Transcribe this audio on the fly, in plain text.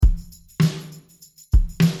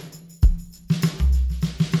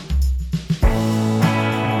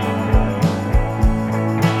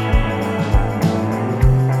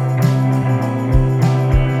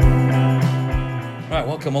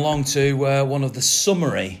welcome along to one of the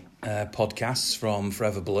summary podcasts from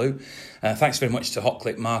Forever Blue. Thanks very much to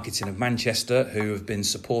Hotclip Marketing of Manchester, who have been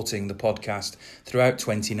supporting the podcast throughout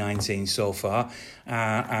 2019 so far,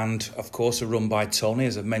 and of course are run by Tony,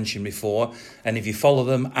 as I've mentioned before. And if you follow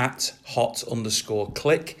them at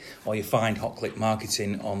hot_click, or you find Hotclip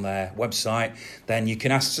Marketing on their website, then you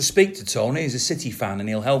can ask to speak to Tony. He's a City fan, and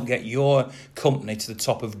he'll help get your company to the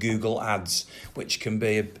top of Google Ads, which can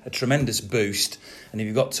be a tremendous boost. And if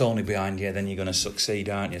you've got Tony behind you, then you're going to succeed,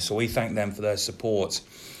 aren't you? So we thank them for their support.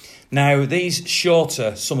 Now, these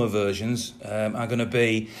shorter summer versions are going to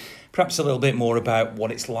be perhaps a little bit more about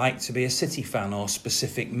what it's like to be a City fan or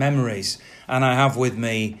specific memories. And I have with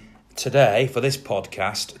me today for this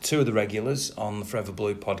podcast two of the regulars on the Forever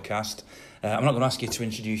Blue podcast. I'm not going to ask you to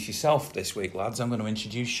introduce yourself this week, lads. I'm going to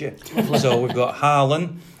introduce you. So we've got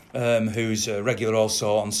Harlan, who's a regular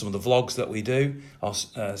also on some of the vlogs that we do, or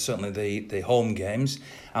certainly the home games,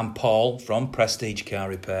 and Paul from Prestige Car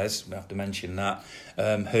Repairs, we have to mention that,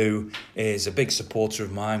 who is a big supporter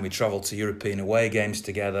of mine. We travel to European away games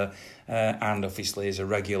together, and obviously is a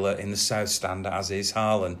regular in the South Stand, as is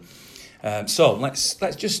Harlan. So let's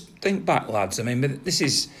just think back, lads. I mean, this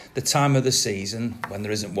is the time of the season, when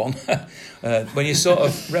there isn't one, when you sort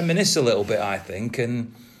of reminisce a little bit, I think,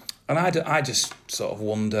 and I just sort of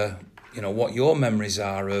wonder, what your memories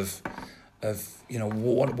are of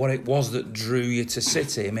what it was that drew you to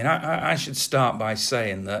City. I mean, I should start by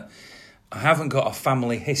saying that I haven't got a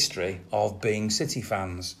family history of being City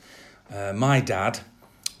fans. My dad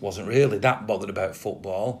wasn't really that bothered about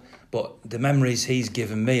football, but the memories he's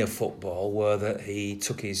given me of football were that he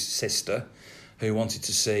took his sister, who wanted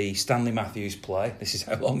to see Stanley Matthews play, this is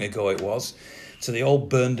how long ago it was, to the old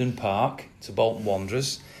Burnden Park, to Bolton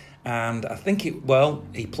Wanderers. And I think he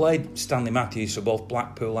played Stanley Matthews for both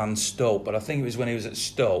Blackpool and Stoke, but I think it was when he was at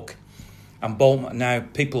Stoke. And Bolton, now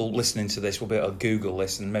people listening to this will be able to Google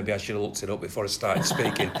this, and maybe I should have looked it up before I started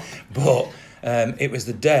speaking. But it was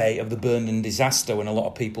the day of the Burnden disaster when a lot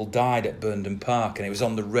of people died at Burnden Park, and it was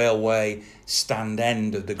on the railway stand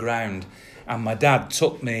end of the ground. And my dad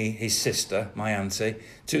took me, his sister, my auntie,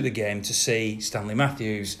 to the game to see Stanley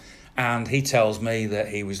Matthews. And he tells me that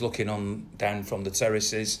he was looking down from the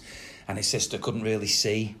terraces, and his sister couldn't really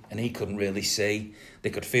see, and he couldn't really see. They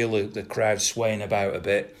could feel the crowd swaying about a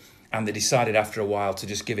bit, and they decided after a while to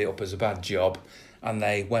just give it up as a bad job. And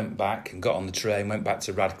they went back and got on the train, went back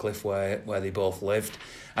to Radcliffe where they both lived,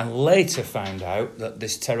 and later found out that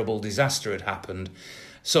this terrible disaster had happened.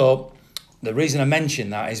 So the reason I mention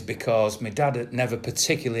that is because my dad had never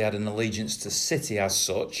particularly had an allegiance to City as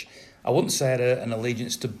such. I wouldn't say he had an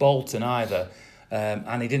allegiance to Bolton either,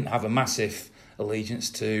 and he didn't have a massive allegiance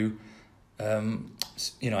to,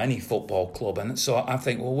 any football club. And so I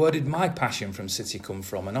think, well, where did my passion from City come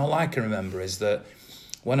from? And all I can remember is that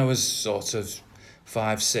when I was sort of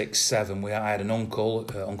 5, 6, 7, I had an uncle,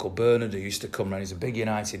 Uncle Bernard, who used to come round. He's a big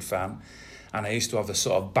United fan, and I used to have a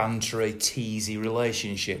sort of bantery, teasy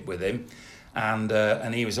relationship with him.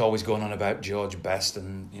 And he was always going on about George Best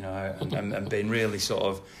and being really sort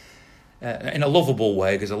of, in a lovable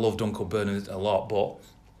way, because I loved Uncle Bernard a lot, but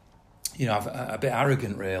a bit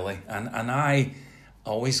arrogant really, and I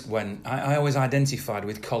always identified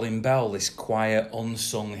with Colin Bell, this quiet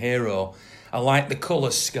unsung hero. I liked the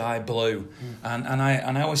colour sky blue, and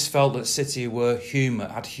I always felt that City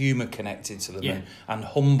had humour connected to them, and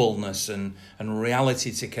humbleness and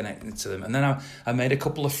reality to connect to them. And then I made a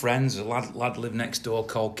couple of friends. A lad lived next door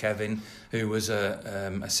called Kevin, who was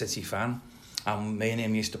a City fan. And me and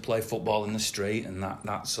him used to play football in the street, and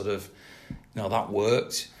that sort of, that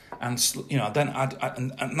worked. And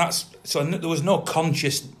then that's so there was no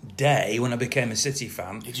conscious day when I became a City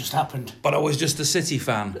fan. It just happened. But I was just a City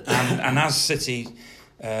fan, and as City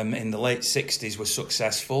in the late 60s was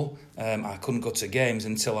successful, I couldn't go to games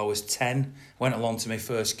until I was 10. Went along to my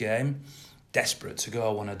first game, desperate to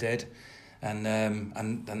go when I did, and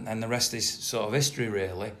the rest is sort of history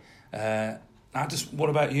really. What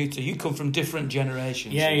about you two? You come from different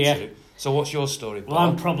generations. Yeah. So what's your story, Paul? Well,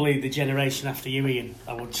 I'm probably the generation after you, Ian,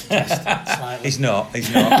 I would suggest. Slightly. He's not.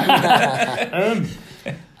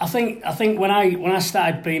 I think when I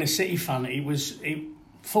started being a City fan,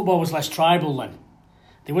 football was less tribal then.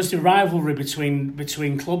 There was the rivalry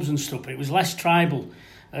between clubs and stuff, but it was less tribal.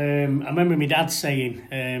 I remember my dad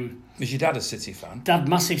saying... was your dad a City fan? Dad,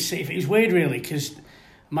 massive City fan. It was weird, really, because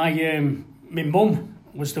my mum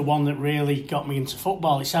was the one that really got me into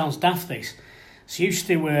football. It sounds daft, this. She used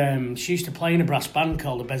to play in a brass band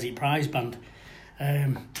called the Beswick Prize Band.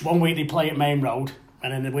 One week they play at Main Road,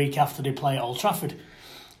 and then the week after they play at Old Trafford.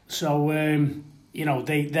 So you know,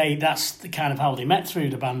 they that's the kind of how they met through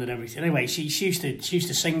the band and everything. Anyway, she used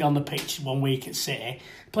to sing on the pitch one week at City,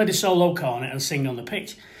 played a solo cornet and sing on the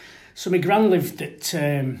pitch. So my gran lived at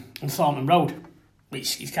on Thornton Road,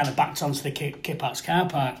 which is kind of backed onto the Kippax car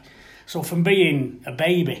park. So from being a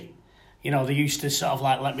baby, you know, they used to sort of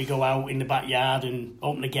like let me go out in the backyard and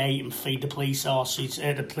open the gate and feed the police horses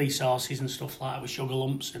and stuff like that with sugar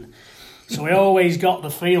lumps. And so I always got the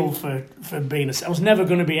feel for being I was never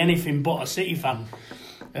going to be anything but a City fan.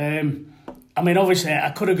 I mean, obviously,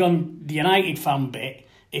 I could have gone the United fan bit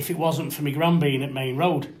if it wasn't for my gran being at Main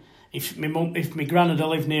Road. If my gran had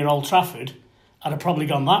lived near Old Trafford, I'd have probably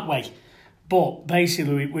gone that way. But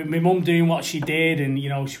basically, with my mum doing what she did, and you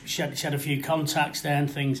know, she had a few contacts there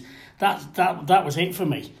and things. That was it for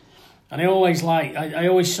me. And I always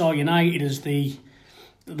saw United as the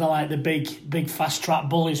big fast track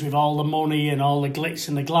bullies with all the money and all the glitz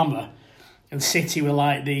and the glamour, and City were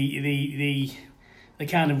like the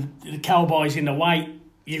kind of the cowboys in the white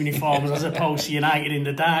uniforms as opposed to United in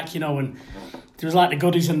the dark, you know. And there was like the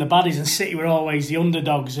goodies and the baddies, and City were always the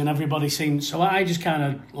underdogs, and everybody seemed. So I just kind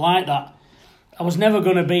of liked that. I was never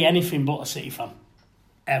going to be anything but a City fan,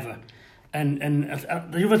 ever. And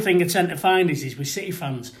the other thing I tend to find is with City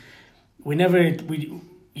fans, you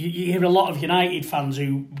hear a lot of United fans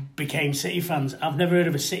who became City fans. I've never heard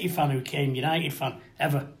of a City fan who became United fan,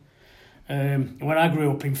 ever. When I grew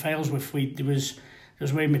up in Failsworth, there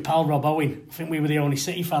was me and my pal Rob Owen. I think we were the only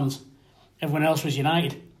City fans. Everyone else was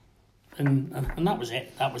United. And that was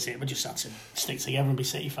it. That was it. We just had to stick together and be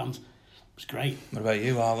City fans. It was great. What about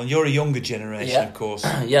you, Alan? You're a younger generation, of course.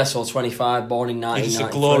 Yeah, so 25, born in 1993. You're just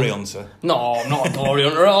a glory hunter. No, I'm not a glory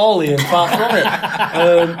hunter at all, Ian. Far from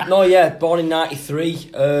it. Born in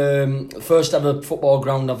 93. First ever football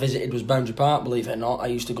ground I visited was Boundary Park, believe it or not. I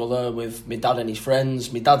used to go there with my dad and his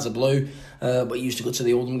friends. My dad's a Blue, but he used to go to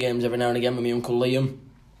the Oldham games every now and again with my Uncle Liam.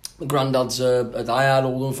 My granddad's a diehard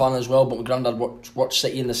Oldham fan as well, but my granddad watched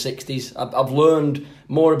City in the 60s. I've learned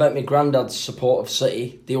more about my granddad's support of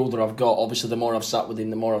City the older I've got. Obviously, the more I've sat with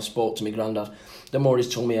him, the more I've spoke to my granddad, the more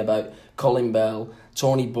he's told me about Colin Bell,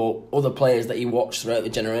 Tony Butt, other players that he watched throughout the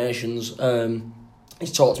generations.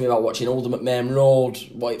 He's talked to me about watching Oldham at Main Road,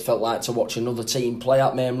 what it felt like to watch another team play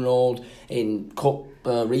at Main Road, in cup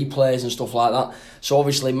replays and stuff like that. So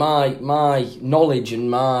obviously my knowledge and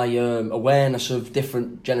my awareness of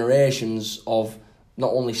different generations of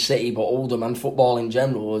not only City but Oldham and football in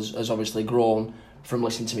general has obviously grown from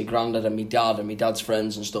listening to my granddad and my dad and my dad's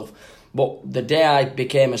friends and stuff. But the day I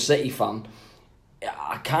became a City fan,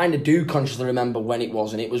 I kind of do consciously remember when it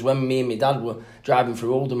was, and it was when me and my dad were driving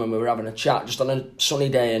through Oldham and we were having a chat just on a sunny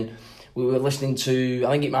day, and we were listening to,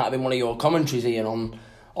 I think it might have been one of your commentaries, Ian, on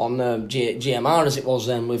GMR as it was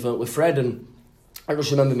then with Fred, and I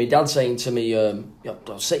just remember my dad saying to me,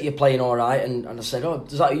 City are playing all right, and I said, oh,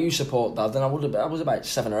 does that who you support, Dad? And I was about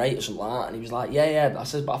 7 or 8 or something like that, and he was like, yeah. I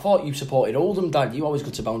said, but I thought you supported Oldham, Dad, you always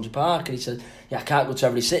go to Boundary Park. And he said, yeah, I can't go to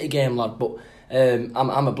every City game, lad, but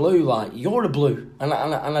I'm a Blue, like, you're a Blue, and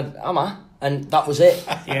am I? And that was it.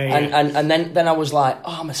 And then I was like,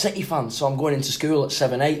 oh, I'm a City fan, so I'm going into school at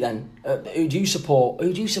 7, 8 then. Who do you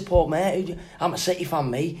support, mate? I'm a City fan,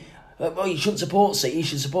 me. Well, you shouldn't support City, you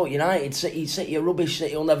should support United. City are rubbish,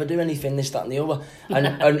 City will never do anything, this, that and the other.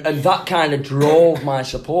 And that kind of drove my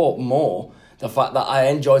support more. The fact that I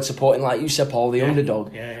enjoyed supporting, like you said, Paul, the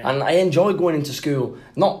underdog. And I enjoyed going into school,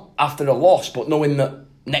 not after a loss, but knowing that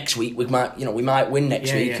next week we might win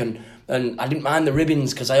next week. And I didn't mind the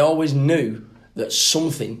ribbons because I always knew that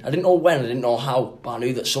something, I didn't know when, I didn't know how, but I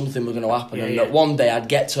knew that something was going to happen, that one day I'd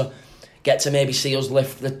get to maybe see us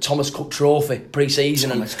lift the Thomas Cook Trophy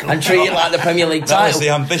pre-season and treat it like the Premier League title. That was the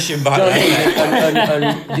ambition back then.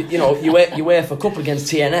 And UEFA Cup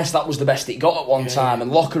against TNS, that was the best it got at one time,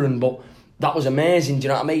 and Locheren, but that was amazing, do you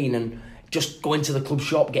know what I mean? And just going to the club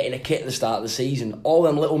shop, getting a kit at the start of the season, all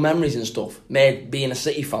them little memories and stuff made being a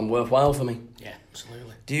City fan worthwhile for me. Yeah,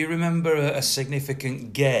 absolutely. Do you remember a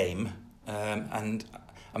significant game? And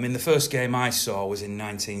I mean, the first game I saw was in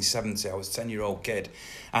 1970. I was a 10-year-old kid.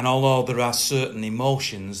 And although there are certain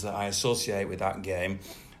emotions that I associate with that game,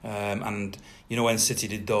 and, you know, when City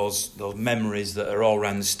did those memories that are all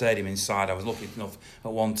around the stadium inside, I was lucky enough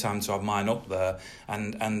at one time to have mine up there.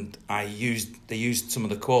 And they used some of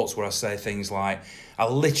the quotes where I say things like, I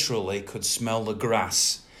literally could smell the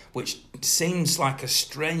grass, which seems like a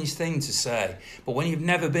strange thing to say. But when you've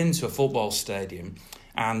never been to a football stadium,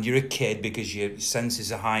 and you're a kid because your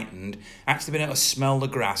senses are heightened, actually being able to smell the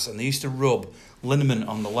grass, and they used to rub liniment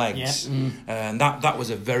on the legs, and that was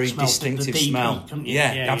a very distinctive smell.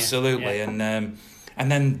 Absolutely. And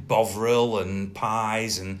And then Bovril and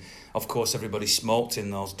pies, and of course everybody smoked in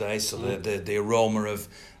those days, so the aroma of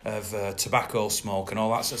tobacco smoke and all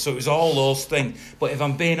that. So it was all those things. But if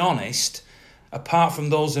I'm being honest, apart from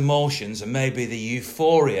those emotions and maybe the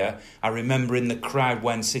euphoria I remember in the crowd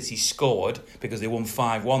when City scored, because they won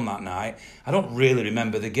 5-1 that night, I don't really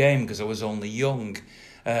remember the game because I was only young.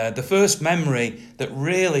 The first memory that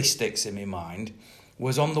really sticks in my mind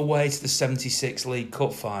was on the way to the 76 League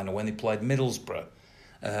Cup final when they played Middlesbrough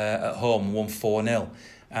at home and won 4-0.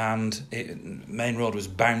 And Main Road was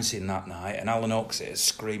bouncing that night, and Alan Oakes hit a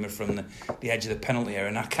screamer from the edge of the penalty area.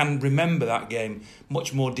 And I can remember that game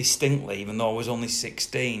much more distinctly, even though I was only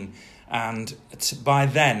 16. And by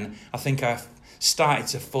then, I think I started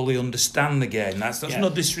to fully understand the game. That's no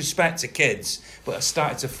disrespect to kids, but I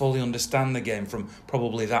started to fully understand the game from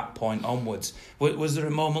probably that point onwards. Was there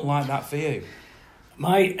a moment like that for you?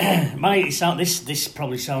 This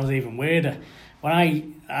probably sounds even weirder. When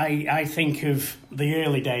I think of the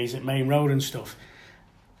early days at Main Road and stuff,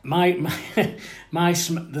 the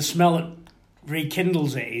smell that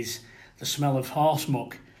rekindles it is the smell of horse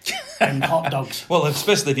muck and hot dogs. Well,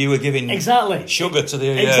 especially if you were giving sugar to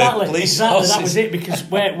the police horses. That was it, because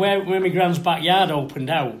where my gran's backyard opened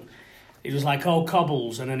out, it was like all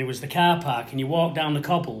cobbles, and then it was the car park, and you walk down the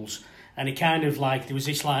cobbles, and it kind of like, there was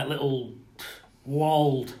this like little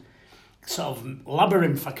walled sort of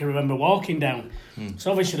labyrinth I can remember walking down.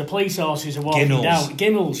 So obviously the police horses are walking down.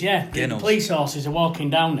 Ginnels. The police horses are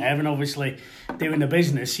walking down there and obviously doing the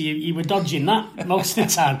business. You were dodging that most of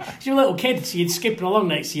the time. You're a little kid, so you'd skipping along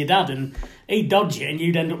next to your dad and he'd dodge it and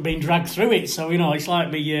you'd end up being dragged through it. So, it's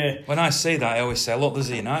like me... When I see that, I always say, look,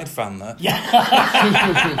 there's a United fan there. Yeah.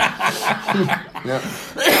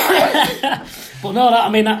 But no,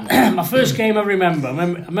 my first game I remember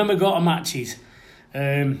going to matches.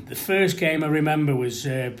 The first game I remember was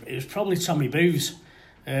it was probably Tommy Booth's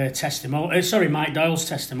Mike Doyle's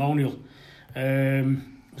testimonial.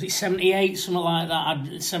 Was it 78, something like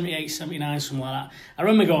that? 78, 79, something like that. I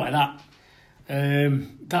remember going to that.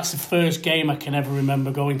 That's the first game I can ever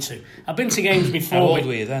remember going to. I've been to games before. How old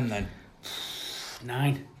were you then?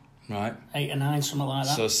 9. Right. 8 or 9, something like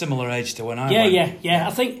that. So similar age to when I went. Yeah.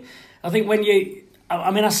 I think when you...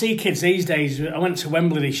 I see kids these days. I went to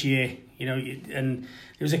Wembley this year, and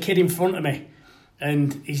there was a kid in front of me,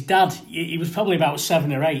 and his dad, he was probably about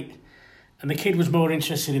 7 or 8, and the kid was more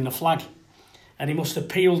interested in the flag, and he must have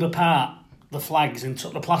peeled apart the flags and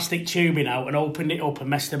took the plastic tubing out and opened it up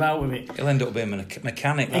and messed about with it. He'll end up being a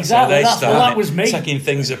mechanic. That's exactly. How they start that was me. Taking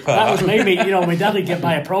things apart. That was me. My dad would get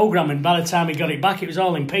by a program, and by the time he got it back, it was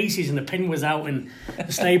all in pieces, and the pin was out, and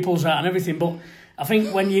the staples out, and everything. But I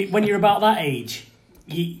think when you're about that age,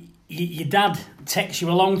 your dad takes you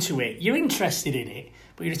along to it. You're interested in it,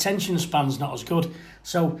 but your attention span's not as good.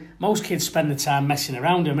 So most kids spend the time messing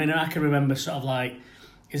around. I mean, I can remember sort of like,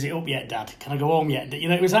 is it up yet, Dad? Can I go home yet?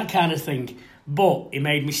 It was that kind of thing. But it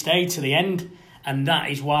made me stay to the end, and that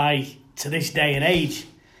is why, to this day and age,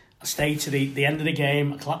 I stayed to the end of the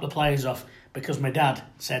game. I clapped the players off because my dad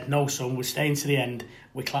said, "No, son, we're staying to the end.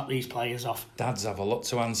 We clap these players off." Dads have a lot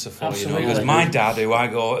to answer for, Absolutely. because my dad, who I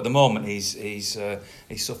go at the moment, he's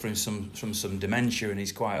suffering from some dementia, and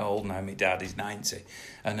he's quite old now. My dad, he's 90,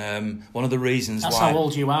 and one of the reasons that's why... how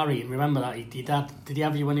old you are, Ian. Remember that your dad, did he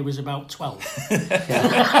have you when he was about 12?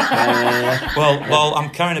 Well, I'm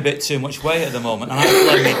carrying a bit too much weight at the moment, and I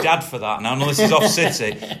blame my dad for that. Now I know this is off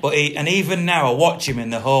city, but even now I watch him in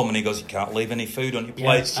the home, and he goes, "You can't leave any food on your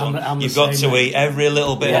plate, son. You've got to eat every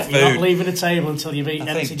little bit of food. You're not leaving the table until you've eaten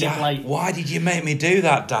empty your plate." Why did you make me do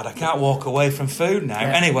that, Dad? I can't walk away from food now.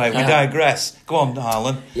 Yeah. Anyway, we digress. Go on,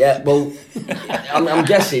 Harlan. Yeah, well, I'm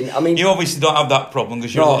guessing. I mean, you obviously don't have that problem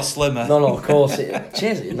because you're a lot slimmer. No, of course.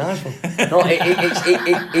 Cheers, it's a nice one. No,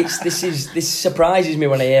 this surprises me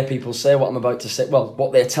when I hear people say what I'm about to say. Well,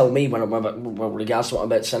 what they tell me when regards to what I'm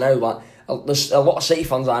about to say now. Like, there's a lot of City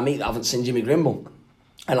fans I meet that haven't seen Jimmy Grimble.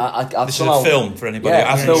 And this is a film for anybody who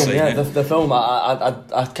hasn't seen it. The film.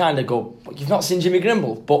 I kind of go, "You've not seen Jimmy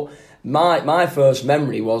Grimble?" But my first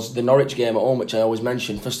memory was the Norwich game at home, which I always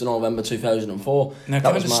mention, 1st of November 2004. Now,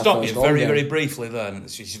 can I just stop you very briefly there?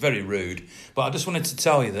 It's very rude, but I just wanted to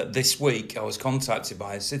tell you that this week I was contacted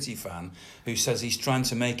by a City fan who says he's trying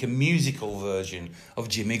to make a musical version of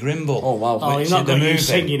Jimmy Grimble. Oh, wow. Oh, he's not got you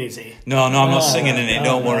singing, is he? No, I'm not singing in it,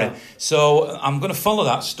 don't worry. So I'm going to follow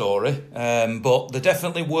that story, but they're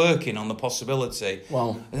definitely working on the possibility.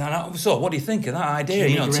 Wow. So what do you think of that idea?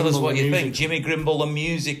 Tell us what you think. Jimmy Grimble, the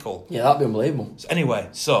musical. Yeah, that'd be unbelievable. Anyway,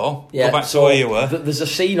 go back to where you were. There's a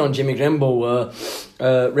scene on Jimmy Grimble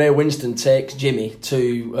where Ray Winston takes Jimmy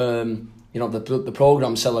to the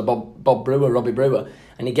programme seller, Robbie Brewer,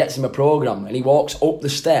 and he gets him a programme, and he walks up the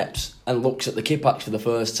steps and looks at the Kippax for the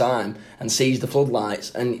first time and sees the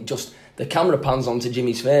floodlights, and just the camera pans onto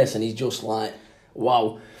Jimmy's face, and he's just like,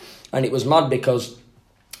 wow. And it was mad because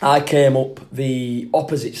I came up the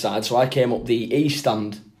opposite side, so I came up the East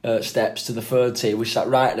Stand steps to the third tier. We sat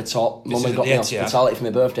right at the top. Mum had got me hospitality for my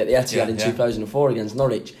birthday at the Etihad in 2004 against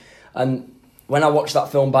Norwich. And when I watch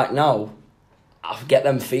that film back now, I get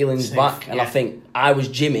them feelings back, and I think I was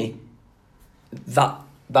Jimmy in that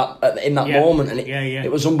moment, and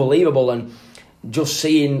it was unbelievable. And just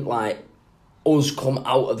seeing like us come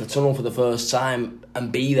out of the tunnel for the first time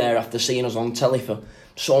and be there after seeing us on telly for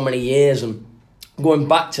so many years, and going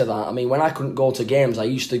back to that, I mean, when I couldn't go to games, I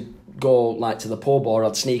used to go like to the pub, or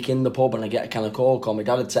I'd sneak in the pub and I'd get a can of Coke, or my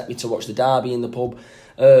dad would take me to watch the derby in the pub.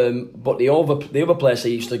 But the other place I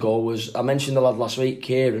used to go was, I mentioned the lad last week,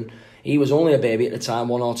 Kieran. He was only a baby at the time,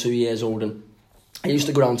 1 or 2 years old, and I used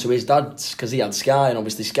to go round to his dad's because he had Sky, and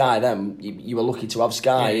obviously Sky then, you were lucky to have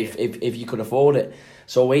Sky if you could afford it.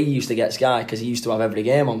 So we used to get Sky because he used to have every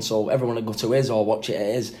game on, so everyone would go to his or watch it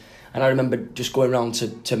at his. And I remember just going round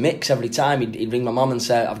to mix every time. He'd ring my mum and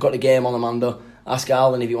say, I've got the game on, Amanda, ask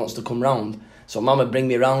Alan if he wants to come round. So mum would bring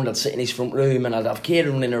me round, I'd sit in his front room, and I'd have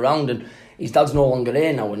Kieran running around, and his dad's no longer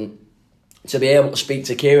here now, and to be able to speak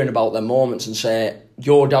to Kieran about them moments and say,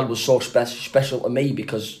 your dad was so special to me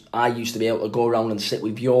because I used to be able to go around and sit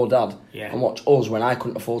with your dad and watch us when I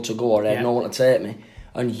couldn't afford to go or I had no one to take me,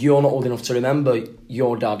 and you're not old enough to remember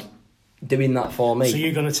your dad doing that for me. So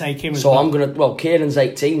you're going to take him as well? So I'm going to... Well, Kieran's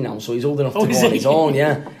 18 now, so he's old enough to go on his own,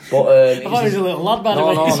 yeah. But, I thought he was a little lad, by the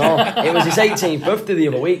way. No. It was his 18th birthday the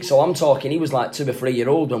other week, so I'm talking, he was like 2 or 3 year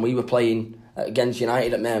old when we were playing against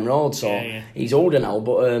United at Mayhem Road, so he's older now,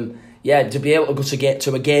 but... to be able to go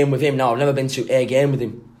to a game with him now, I've never been to a game with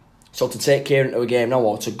him. So to take Kieran to a game now,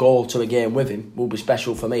 or to go to a game with him, will be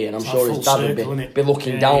special for me, and I'm sure his dad would be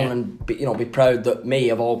looking down and be proud that me,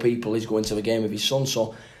 of all people, is going to a game with his son.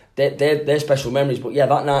 So they're special memories. But yeah,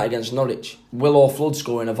 that night against Norwich, Willow Flood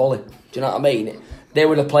scoring a volley. Do you know what I mean? They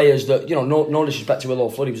were the players that, no disrespect to Willow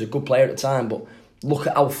Flood, he was a good player at the time, but look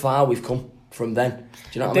at how far we've come from then.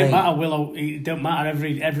 Do you know what I mean? Matter Willow. It don't matter.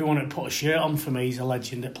 Everyone that put a shirt on for me is a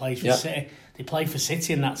legend that plays for City. They play for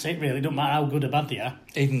City, and that's it. Really, it don't matter how good or bad they are.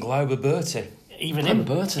 Even Glauber Bertie. Even him,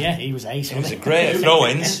 yeah, he was ace. He was great at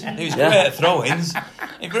throw-ins. He was great at throw-ins.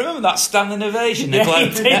 If you remember that standing ovation, and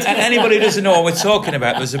anybody who doesn't know what we're talking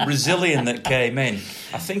about, there was a Brazilian that came in.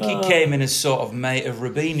 I think he came in as sort of mate of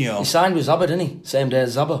Robinho. He signed with Zabba, didn't he? Same day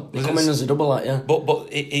as Zabba. He come in as a double, like, yeah.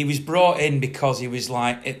 But he was brought in because he was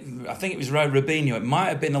like, I think it was Robinho. It might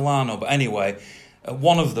have been Alano, but anyway.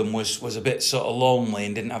 One of them was a bit sort of lonely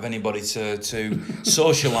and didn't have anybody to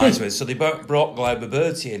socialise with, so they brought Glauber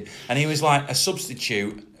Bertie in, and he was like a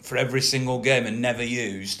substitute for every single game and never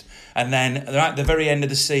used. And then at the very end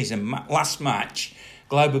of the season, last match,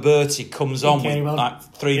 Glauber Bertie comes on with like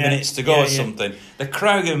 3 minutes to go or something. The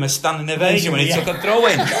crowd gave him a standing ovation when he took a throw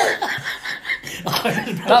in.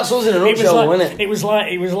 That's us in a nutshell, wasn't it? It was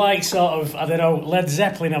like sort of, I don't know, Led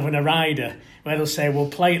Zeppelin having a rider where they'll say, we'll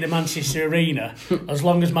play at the Manchester Arena as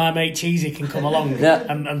long as my mate Cheesy can come along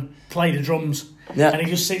and play the drums. Yeah. And he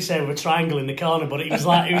just sits there with a triangle in the corner, but it was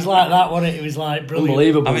like that, wasn't it? It was like brilliant.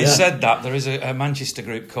 Unbelievable. Having said that, there is a Manchester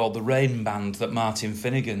group called the Rain Band that Martin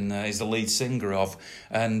Finnegan is the lead singer of,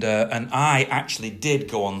 and I actually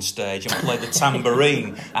did go on stage and play the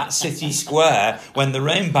tambourine at City Square when the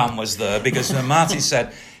Rain Band was there, because Martin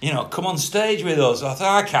said, come on stage with us. I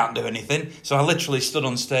thought, I can't do anything, so I literally stood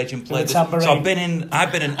on stage and played the tambourine. So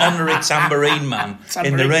I've been an honorary tambourine man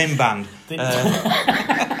in the Rain Band.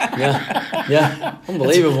 Yeah,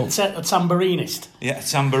 unbelievable. A tambourinist. Yeah,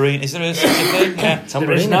 tambourine. Is there such a thing? Yeah,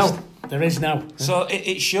 tambourinist. There is now. So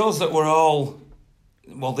it shows that we're all.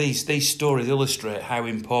 Well, these stories illustrate how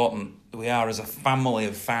important we are as a family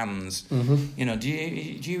of fans. Mm-hmm. Do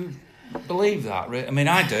you believe that? I mean,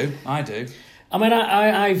 I do. I mean,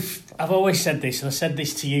 I've always said this, and I said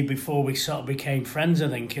this to you before we sort of became friends, I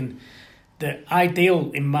think, and that I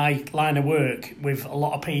deal in my line of work with a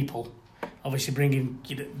lot of people, obviously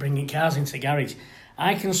bringing cars into the garage.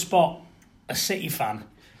 I can spot a City fan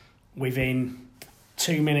within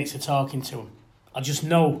 2 minutes of talking to them. I just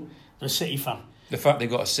know they're a City fan. The fact they've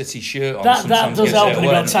got a City shirt on that does help, and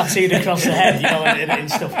they've got tattooed across the head,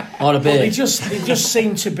 and stuff. Or a beard. They just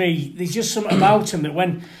seem to be. There's just something about them that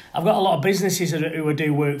when I've got a lot of businesses who I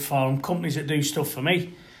do work for, and companies that do stuff for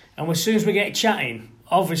me, and as soon as we get chatting,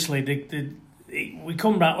 obviously we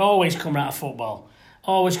always come back to football.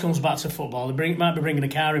 Always comes back to football. They might be bringing a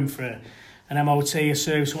car in for an MOT, a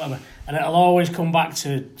service, whatever, and it'll always come back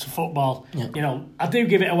to football. Yeah. You know, I do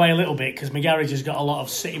give it away a little bit because my garage has got a lot of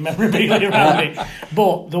City memorabilia around it.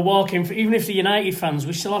 But the walking, even if the United fans,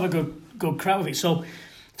 we still have a good crowd with it. So,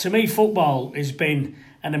 to me, football has been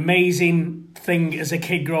an amazing thing as a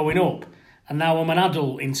kid growing up, and now I'm an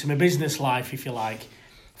adult into my business life, if you like.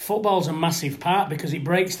 Football's a massive part because it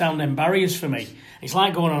breaks down them barriers for me. It's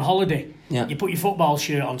like going on holiday. Yeah. You put your football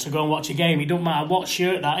shirt on to go and watch a game. It doesn't matter what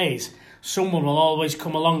shirt that is. Someone will always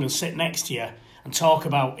come along and sit next to you and talk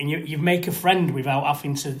about, and you make a friend without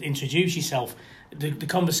having to introduce yourself. The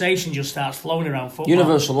conversation just starts flowing around football.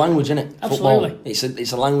 Universal language, isn't it? Absolutely. Football.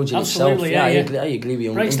 It's a language in Absolutely, itself. yeah. I agree with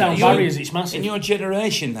you. Breaks down barriers, it's massive. In your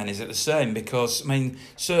generation, then, is it the same? Because, I mean,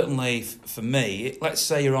 certainly for me, let's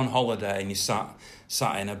say you're on holiday and you sat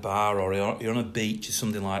in a bar or you're on a beach or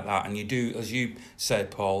something like that, and you do, as you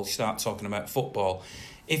said, Paul, you start talking about football.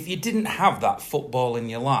 If you didn't have that football in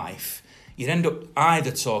your life, you'd end up either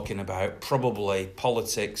talking about probably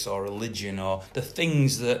politics or religion or the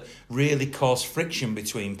things that really cause friction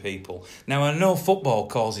between people. Now, I know football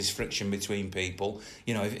causes friction between people.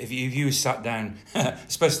 You know, if you sat down,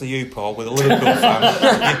 especially you, Paul, with a Liverpool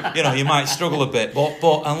fan, you might struggle a bit.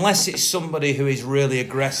 But unless it's somebody who is really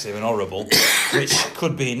aggressive and horrible, which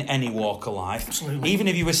could be in any walk of life, Absolutely. even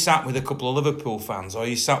if you were sat with a couple of Liverpool fans or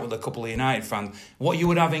you sat with a couple of United fans, what you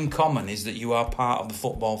would have in common is that you are part of the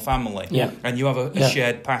football family. Yeah. And you have a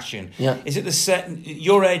shared passion. Yeah. Is it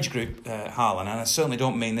your age group, Harlan? And I certainly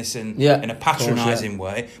don't mean this in a patronising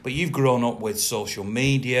way, but you've grown up with social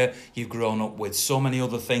media. You've grown up with so many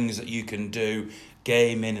other things that you can do,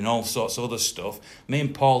 gaming and all sorts of other stuff. Me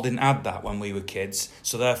and Paul didn't have that when we were kids,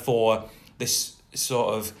 so therefore this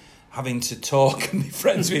sort of having to talk and be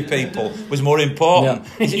friends with people was more important.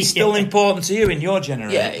 Yeah. Is it still important to you in your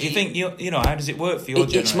generation? Yeah, do you think how does it work for your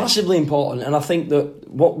generation? It's massively important, and I think that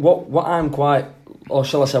what I'm quite, or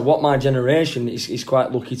shall I say, what my generation is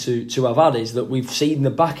quite lucky to have had is that we've seen the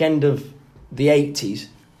back end of the 80s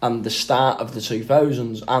and the start of the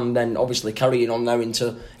 2000s, and then obviously carrying on now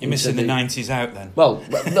into... You're missing the 90s out then? Well,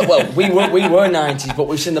 we were 90s, but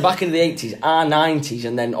we've seen the back end of the 80s, our 90s,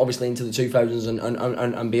 and then obviously into the 2000s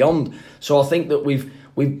and beyond. So I think that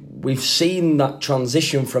we've seen that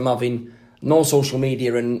transition from having no social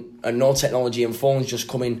media and no technology and phones just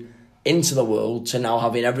coming into the world to now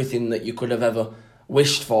having everything that you could have ever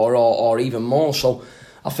wished for or even more. So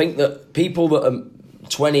I think that people that are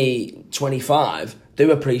 20, 25 do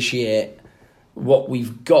appreciate what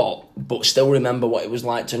we've got, but still remember what it was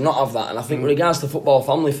like to not have that. And I think with regards to the football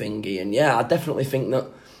family thing, Ian, I definitely think that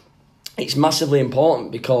it's massively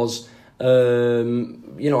important because I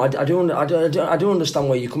do understand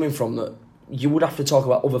where you're coming from, that you would have to talk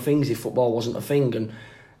about other things if football wasn't a thing. And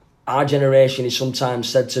our generation is sometimes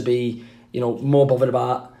said to be, more bothered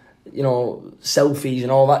about, selfies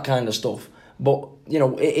and all that kind of stuff. But it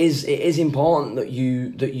is important that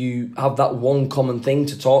you have that one common thing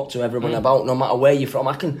to talk to everyone about, no matter where you're from.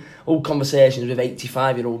 I can hold conversations with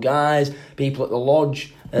 85-year-old guys, people at the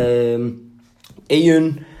lodge,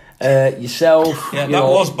 Ian, yourself. Yeah, that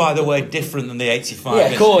was, by the way, different than the 85. Yeah,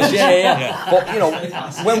 of course. Yeah. But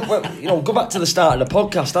when go back to the start of the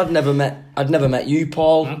podcast. I'd never met you,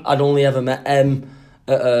 Paul. I'd only ever met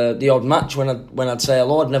at the odd match when I'd say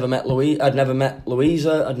hello. I'd never met Louisa.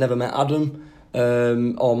 I'd never met Adam.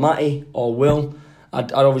 Or Matty or Will.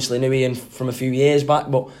 I'd obviously knew Ian from a few years back,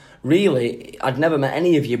 but really I'd never met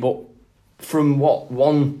any of you. But from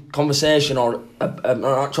one conversation or a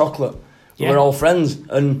hot chocolate, we're all friends.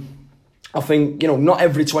 And I think not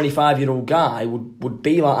every 25-year-old guy would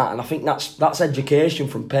be like that. And I think that's education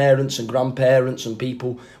from parents and grandparents and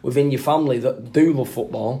people within your family that do love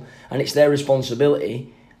football, and it's their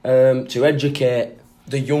responsibility to educate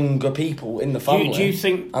the younger people in the family. Do you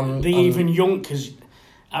think even young? Because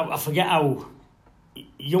I forget how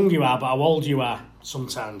young you are, but how old you are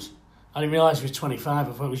sometimes. I didn't realise you were 25.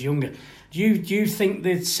 I thought it was younger. Do you think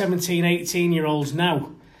the 17, 18-year-olds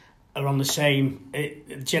now are on the same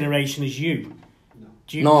generation as you?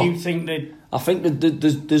 Do you think that? I think that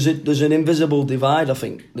there's an invisible divide. I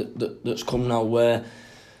think that's come now where.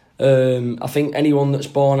 I think anyone that's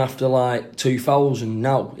born after 2000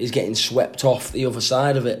 now is getting swept off the other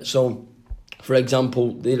side of it. So, for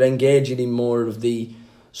example, they're engaging in more of the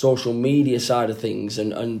social media side of things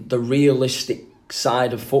and the realistic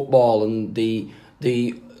side of football, and the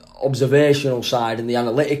observational side and the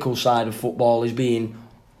analytical side of football is being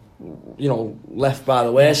left by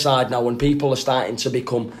the wayside now, when people are starting to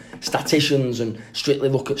become statisticians and strictly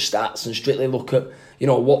look at stats and strictly look at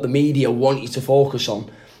what the media want you to focus on.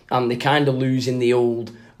 And they're kind of losing the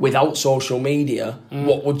old, without social media,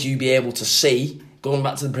 what would you be able to see going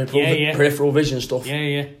back to the peripheral vision stuff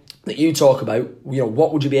that you talk about,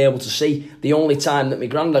 what would you be able to see? The only time that my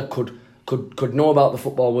granddad could know about the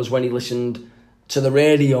football was when he listened to the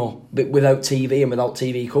radio, but without TV and without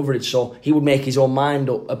TV coverage. So he would make his own mind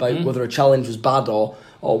up about whether a challenge was bad or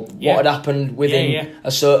what had happened within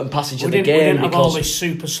a certain passage of the game. We didn't have all this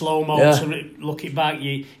super slow-mo to look it back.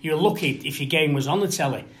 You were lucky if your game was on the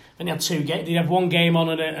telly. Then you had two games. You had one game on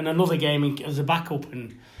and another game as a backup,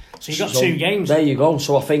 and so you got two games. There you go.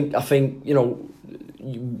 So I think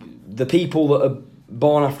the people that are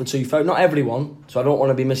born after 2000, not everyone, so I don't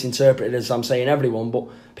want to be misinterpreted as I'm saying everyone, but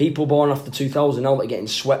people born after 2000 now that are getting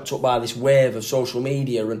swept up by this wave of social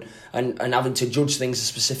media and having to judge things a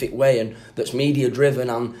specific way, and that's media driven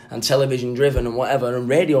and television driven and whatever, and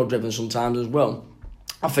radio driven sometimes as well.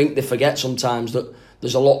 I think they forget sometimes that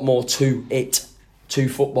there's a lot more to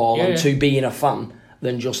football and to being a fan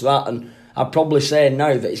than just that. And I'd probably say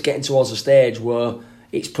now that it's getting towards a stage where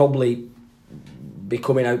it's probably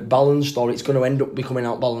becoming outbalanced, or it's going to end up becoming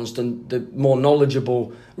outbalanced, and the more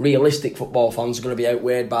knowledgeable, realistic football fans are going to be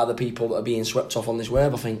outweighed by the people that are being swept off on this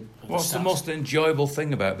wave, I think. What's the most enjoyable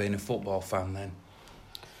thing about being a football fan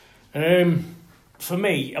then? For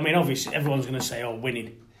me, I mean, obviously everyone's going to say,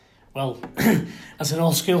 winning. Well, as an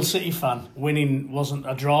old-school City fan, winning wasn't,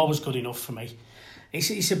 a draw was good enough for me.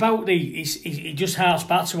 It's about it just harks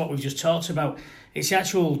back to what we've just talked about. It's the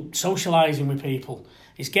actual socialising with people.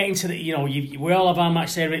 It's getting to the, we all have our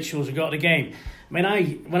match day rituals. We got the game. I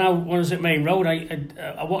mean, when I was at Main Road,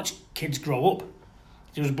 I watched kids grow up.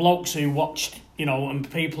 There was blokes who watched,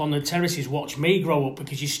 and people on the terraces watched me grow up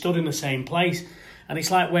because you stood in the same place. And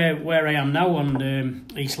it's like where I am now on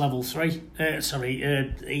East Level 3.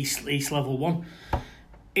 East Level 1.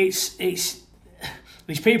 It's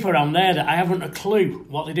these people around there that I haven't a clue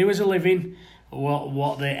what they do as a living,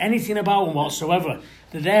 what they're anything about them whatsoever.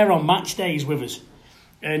 They're there on match days with us.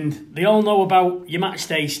 And they all know about your match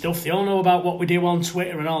day stuff. They all know about what we do on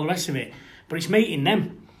Twitter and all the rest of it. But it's meeting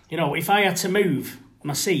them. If I had to move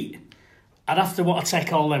my seat, I'd have to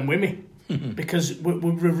take all them with me. Because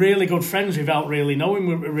we're really good friends without really knowing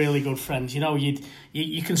we're really good friends.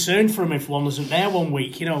 You're concerned for them if one isn't there one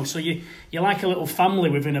week. So you're like a little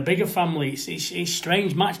family within a bigger family. It's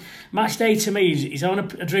strange. Match day to me is having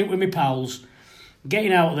a drink with my pals,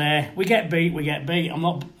 getting out there. We get beat.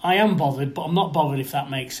 I am bothered, but I'm not bothered if that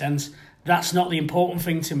makes sense. That's not the important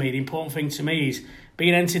thing to me. The important thing to me is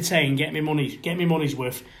being entertained, get me money's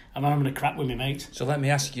worth, and I'm having a crack with me mates. So let me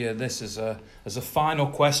ask you this as a final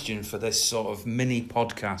question for this sort of mini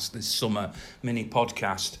podcast, this summer mini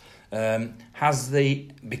podcast.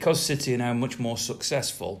 Because City are now much more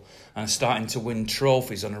successful and are starting to win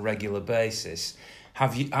trophies on a regular basis,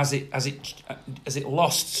 has it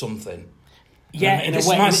lost something? Yeah, in a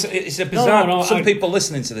way. It's a bizarre. No, some people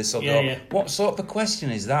listening to this will go, "What sort of a question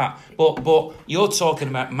is that?" But you're talking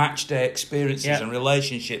about match day experiences and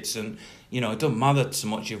relationships, and it doesn't matter so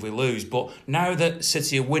much if we lose. But now that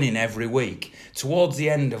City are winning every week, towards the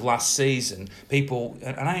end of last season, people,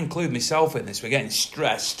 and I include myself in this, we're getting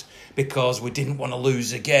stressed because we didn't want to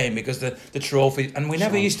lose a game because the trophy, and we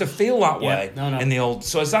never used to feel that way in the old.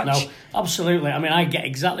 So is that? No, absolutely. I mean, I get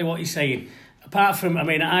exactly what you're saying. Apart from,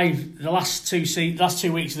 the last 2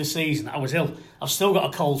 weeks of the season, I was ill. I've still got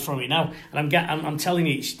a cold from it now, and I'm telling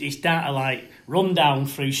you, it's down to like run down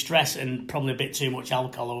through stress and probably a bit too much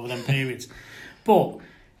alcohol over them periods. But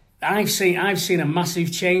I've seen a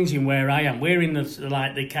massive change in where I am. We're in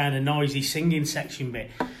the kind of noisy singing section bit,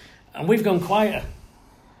 and we've gone quieter.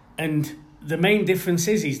 And the main difference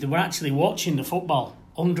is that we're actually watching the football.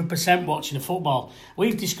 100% watching the football.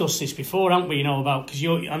 We've discussed this before, haven't we? Because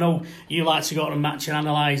I know you like to go to a match and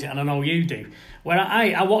analyse it, and I know you do. Where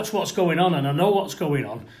I watch what's going on, and I know what's going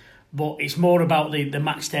on, but it's more about the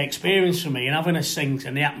match day experience for me and having a sing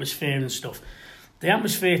and the atmosphere and stuff. The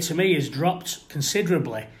atmosphere to me has dropped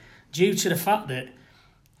considerably due to the fact that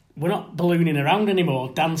we're not ballooning around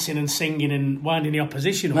anymore, dancing and singing and winding the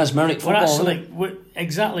opposition up. Mesmeric football.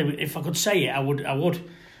 Exactly. If I could say it, I would.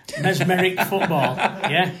 Mesmeric football,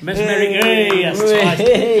 mesmeric. Hey, that's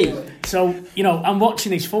twice. So I'm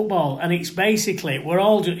watching this football, and it's basically we're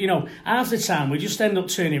all half the time we just end up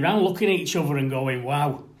turning around, looking at each other, and going,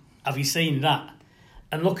 "Wow, have you seen that?"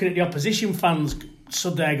 And looking at the opposition fans,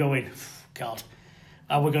 stood there going, "God,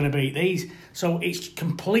 how are we going to beat these?" So it's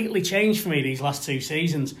completely changed for me these last 2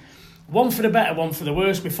 seasons. One for the better, one for the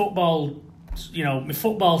worse. My football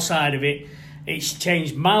side of it. It's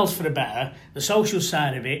changed miles for the better. The social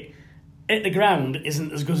side of it, at the ground,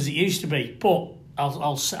 isn't as good as it used to be. But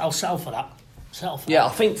I'll settle for that. I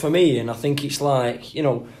think for me, and I think it's like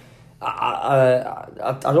I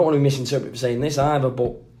don't want to be misinterpreted for saying this either,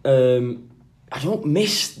 but I don't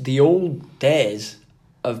miss the old days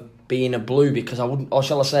of being a Blue because I wouldn't, or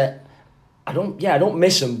shall I say, I don't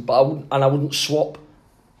miss them, but I wouldn't swap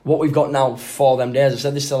what we've got now for them days. I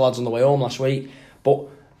said this to the lads on the way home last week, but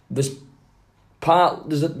there's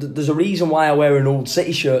a reason why I wear an Old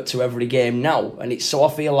City shirt to every game now, and it's so I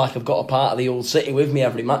feel like I've got a part of the Old City with me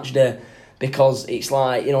every match day, because it's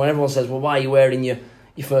like, when everyone says, well, why are you wearing your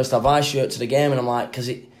First Have I shirt to the game, and I'm like, because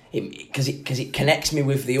it connects me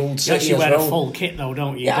with the Old City. You as wear well. a full kit though,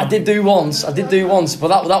 don't you? Yeah, I did do once, but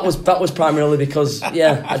that was primarily because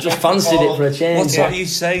I just fancied it for a change. What are you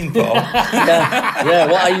saying, Paul?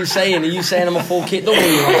 yeah. What are you saying? Are you saying I'm a full kit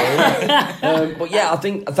double? But yeah, I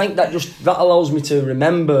think that allows me to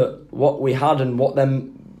remember what we had and what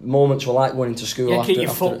them moments were like going into school. Yeah, keep your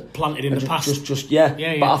foot planted in the past.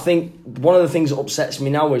 But I think one of the things that upsets me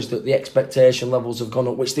now is that the expectation levels have gone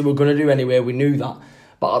up, which they were going to do anyway. We knew that.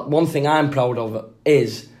 But one thing I'm proud of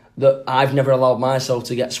is that I've never allowed myself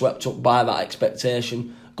to get swept up by that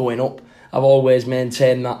expectation going up. I've always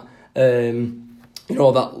maintained that,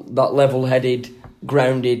 that level-headed,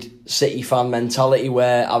 grounded City fan mentality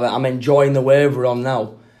where I'm enjoying the way we're on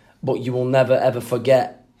now, but you will never ever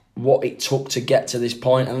forget what it took to get to this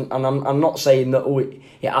point. And I'm not saying that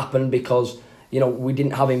it happened because we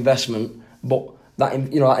didn't have investment, but that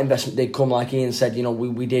investment did come, like Ian said.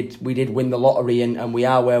 We did win the lottery, and we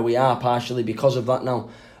are where we are partially because of that now.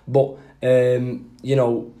 But having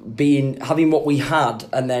what we had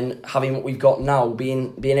and then having what we've got now,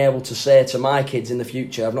 being able to say to my kids in the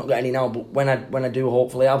future, I've not got any now, but when I do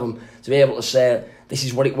hopefully have them, to be able to say this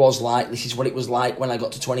is what it was like, this is what it was like when I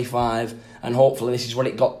got to 25, and hopefully this is what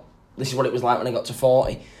it was like when I got to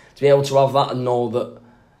 40. To be able to have that and know that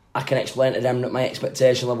I can explain to them that my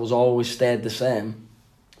expectation levels always stayed the same.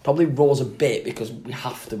 Probably rose a bit because we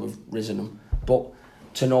have to have risen them, but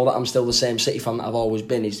to know that I'm still the same City fan that I've always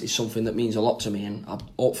been is something that means a lot to me, and I'll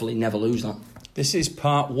hopefully never lose that. This is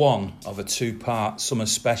part one of a two-part summer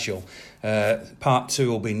special. Part two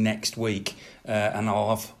will be next week, and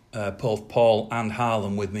I'll have both Paul and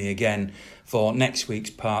Harlan with me again for next week's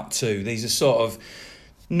part two. These are sort of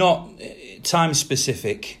not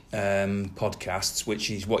time-specific podcasts, which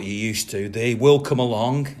is what you're used to. They will come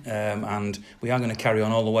along, and we are going to carry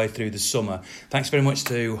on all the way through the summer. Thanks very much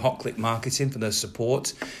to Hot Click Marketing for their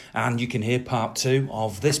support, and you can hear part two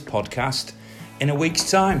of this podcast in a week's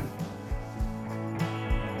time.